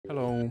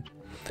Hello!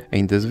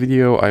 In this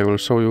video I will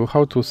show you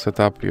how to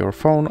set up your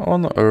phone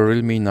on a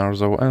Realme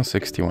Narzo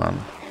N61.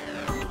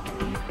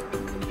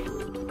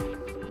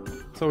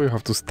 So you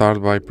have to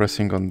start by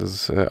pressing on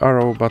this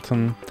arrow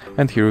button,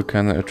 and here you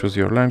can choose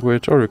your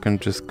language, or you can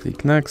just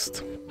click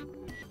next.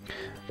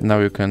 Now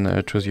you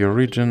can choose your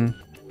region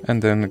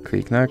and then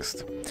click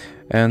next.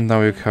 And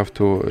now you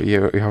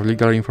have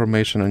legal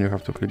information and you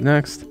have to click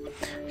next.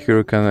 Here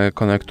you can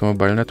connect to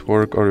mobile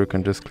network, or you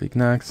can just click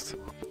next.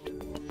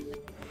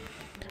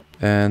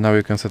 And now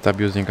you can set up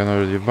using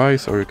another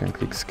device, or you can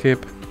click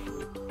skip.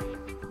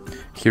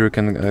 Here you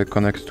can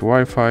connect to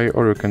Wi-Fi,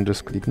 or you can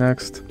just click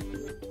next.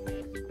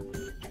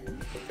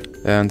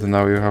 And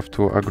now you have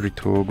to agree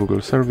to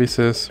Google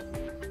services.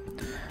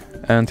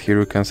 And here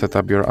you can set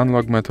up your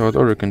unlock method,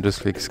 or you can just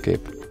click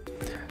skip.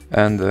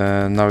 And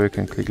now you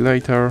can click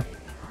later.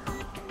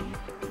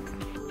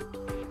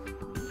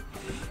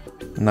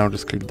 Now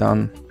just click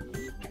done.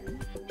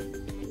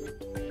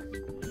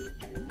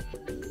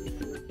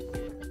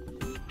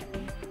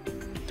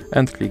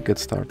 And click get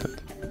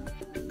started.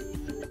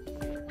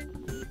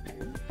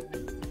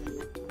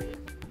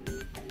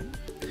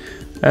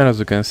 And as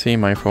you can see,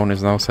 my phone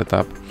is now set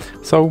up.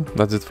 So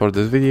that's it for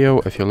this video.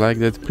 If you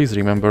liked it, please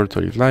remember to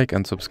leave a like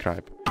and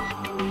subscribe.